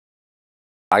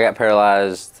I got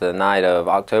paralyzed the night of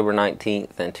October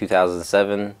 19th in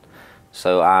 2007,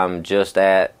 so I'm just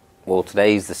at, well,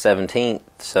 today's the 17th,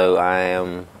 so I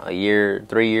am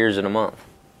 3 years and a month.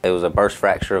 It was a burst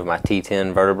fracture of my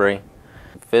T10 vertebrae.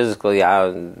 Physically,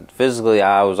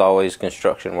 I was always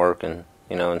construction working,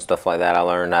 and stuff like that. I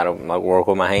learned how to work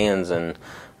with my hands, and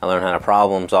I learned how to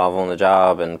problem solve on the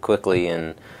job and quickly,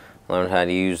 and learned how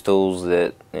to use tools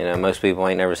that most people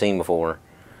ain't never seen before.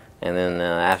 And then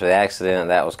after the accident,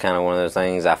 that was kind of one of those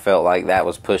things. I felt like that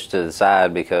was pushed to the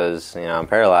side because I'm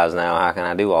paralyzed now. How can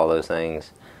I do all those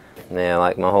things? Yeah,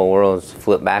 like my whole world's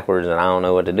flipped backwards, and I don't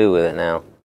know what to do with it now.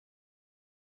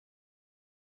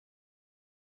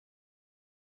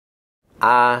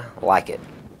 I like it.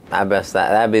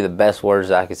 That'd be the best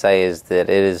words I could say, is that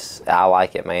it is. I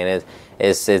like it, man.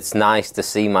 It's nice to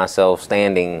see myself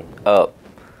standing up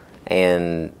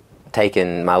and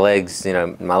taking my legs,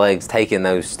 taking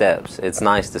those steps. It's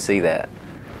nice to see that,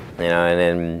 and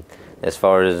then as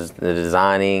far as the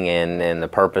designing and the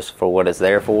purpose for what it's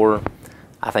there for,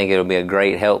 I think it'll be a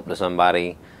great help to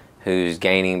somebody who's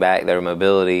gaining back their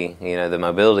mobility, the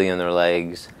mobility in their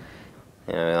legs.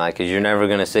 Because you're never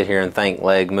going to sit here and think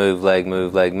leg move, leg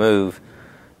move, leg move.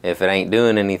 If it ain't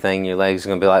doing anything, your leg's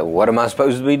going to be like, what am I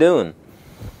supposed to be doing?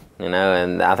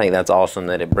 And I think that's awesome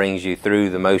that it brings you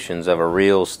through the motions of a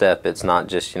real step. It's not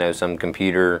just, some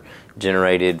computer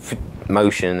generated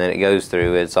motion that it goes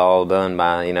through. It's all done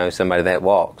by, somebody that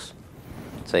walks.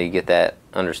 So you get that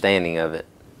understanding of it.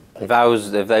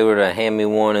 If they were to hand me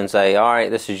one and say, all right,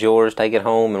 this is yours, take it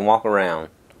home and walk around.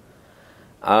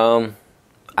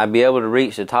 I'd be able to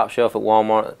reach the top shelf at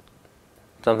Walmart,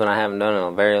 something I haven't done in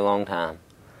a very long time.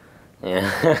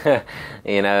 Yeah,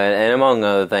 and among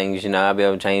other things, I'd be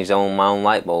able to change my own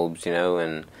light bulbs,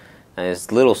 and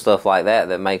it's little stuff like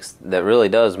that really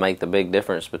does make the big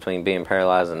difference between being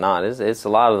paralyzed and not. It's a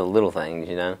lot of the little things,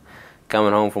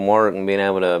 coming home from work and being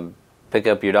able to pick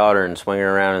up your daughter and swing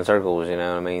her around in circles,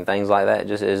 things like that.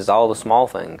 It's all the small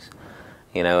things.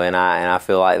 And I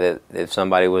feel like that if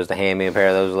somebody was to hand me a pair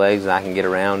of those legs and I can get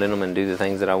around in them and do the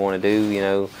things that I want to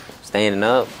do, standing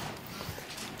up,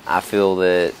 I feel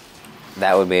that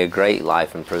would be a great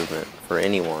life improvement for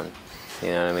anyone.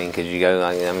 Because you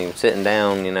go, sitting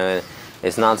down,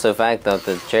 it's not so fact that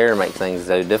the chair makes things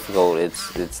so difficult.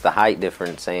 It's the height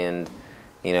difference and,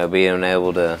 being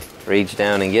able to reach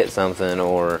down and get something,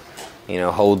 or,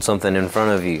 hold something in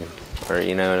front of you, or,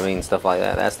 stuff like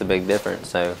that. That's the big difference.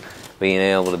 So being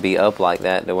able to be up like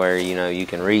that to where, you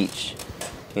can reach,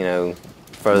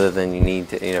 further than you need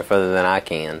to, further than I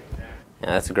can.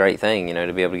 And that's a great thing,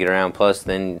 to be able to get around. Plus,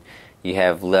 then you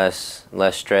have less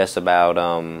stress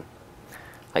about,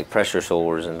 like pressure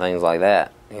sores and things like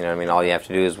that. All you have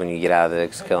to do is when you get out of the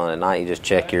exoskeleton at night, you just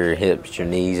check your hips, your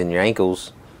knees, and your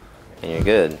ankles, and you're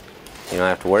good. You don't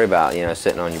have to worry about,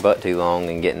 sitting on your butt too long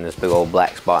and getting this big old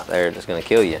black spot there that's going to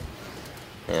kill you.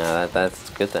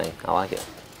 That's a good thing. I like it.